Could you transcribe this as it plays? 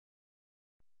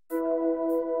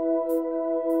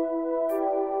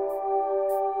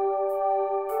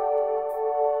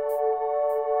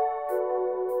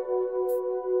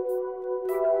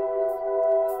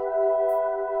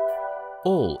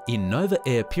All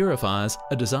InovaAir purifiers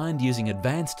are designed using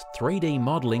advanced 3D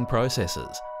modelling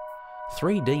processes.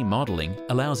 3D modelling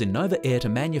allows InovaAir to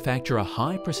manufacture a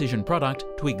high-precision product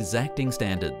to exacting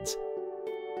standards.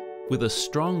 With a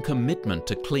strong commitment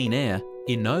to clean air,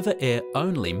 InovaAir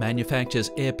only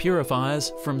manufactures air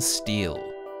purifiers from steel.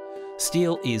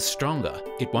 Steel is stronger,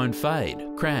 it won't fade,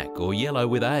 crack or yellow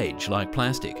with age like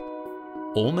plastic.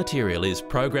 All material is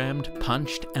programmed,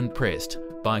 punched and pressed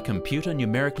by computer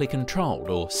numerically controlled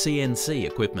or CNC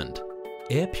equipment.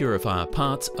 Air purifier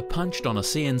parts are punched on a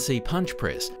CNC punch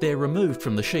press. They're removed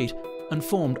from the sheet and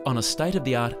formed on a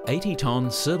state-of-the-art 80-ton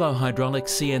servo-hydraulic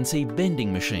CNC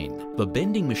bending machine. The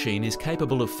bending machine is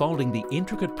capable of folding the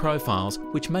intricate profiles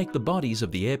which make the bodies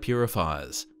of the air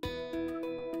purifiers.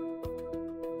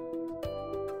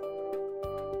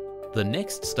 The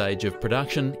next stage of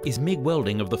production is MIG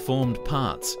welding of the formed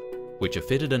parts, which are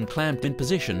fitted and clamped in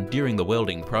position during the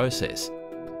welding process.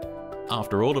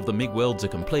 After all of the MIG welds are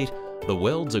complete, the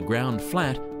welds are ground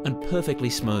flat and perfectly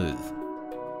smooth.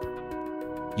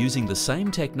 Using the same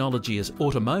technology as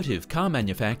automotive car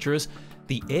manufacturers,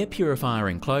 the air purifier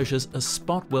enclosures are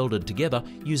spot welded together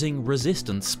using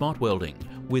resistance spot welding,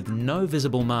 with no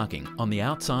visible marking on the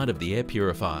outside of the air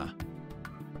purifier.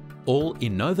 All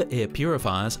InovaAir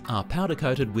purifiers are powder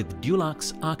coated with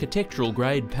Dulux architectural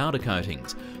grade powder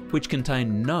coatings, which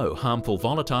contain no harmful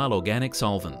volatile organic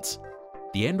solvents.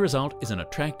 The end result is an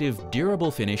attractive,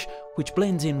 durable finish which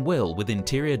blends in well with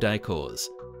interior decors.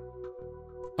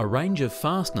 A range of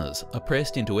fasteners are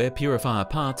pressed into air purifier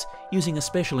parts using a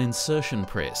special insertion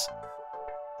press.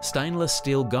 Stainless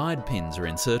steel guide pins are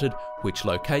inserted which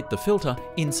locate the filter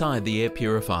inside the air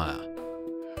purifier.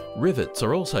 Rivets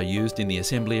are also used in the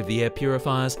assembly of the air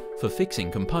purifiers for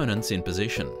fixing components in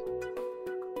position.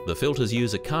 The filters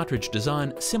use a cartridge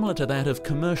design similar to that of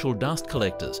commercial dust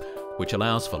collectors, which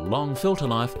allows for long filter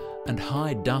life and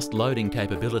high dust loading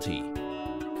capability.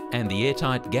 And the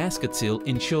airtight gasket seal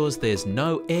ensures there's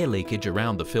no air leakage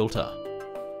around the filter.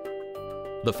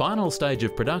 The final stage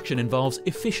of production involves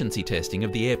efficiency testing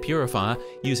of the air purifier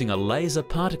using a laser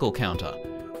particle counter,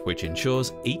 which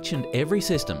ensures each and every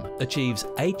system achieves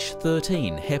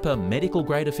H13 HEPA medical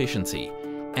grade efficiency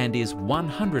and is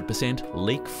 100%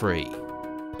 leak-free.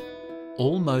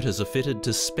 All motors are fitted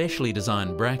to specially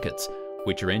designed brackets,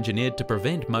 which are engineered to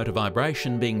prevent motor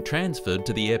vibration being transferred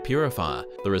to the air purifier.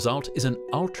 The result is an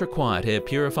ultra-quiet air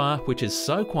purifier which is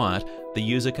so quiet the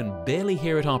user can barely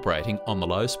hear it operating on the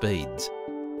low speeds.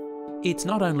 It's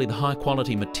not only the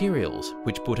high-quality materials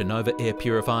which put InovaAir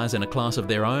purifiers in a class of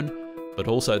their own, but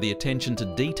also the attention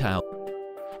to detail.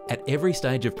 At every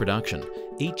stage of production,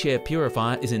 each air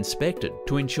purifier is inspected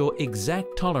to ensure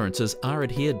exact tolerances are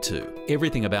adhered to.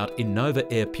 Everything about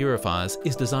InovaAir purifiers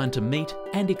is designed to meet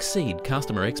and exceed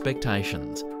customer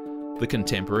expectations. The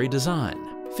contemporary design,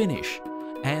 finish,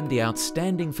 and the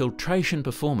outstanding filtration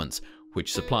performance,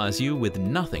 which supplies you with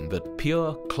nothing but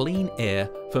pure, clean air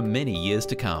for many years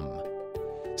to come.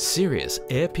 Serious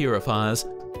air purifiers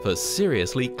for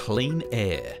seriously clean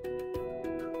air.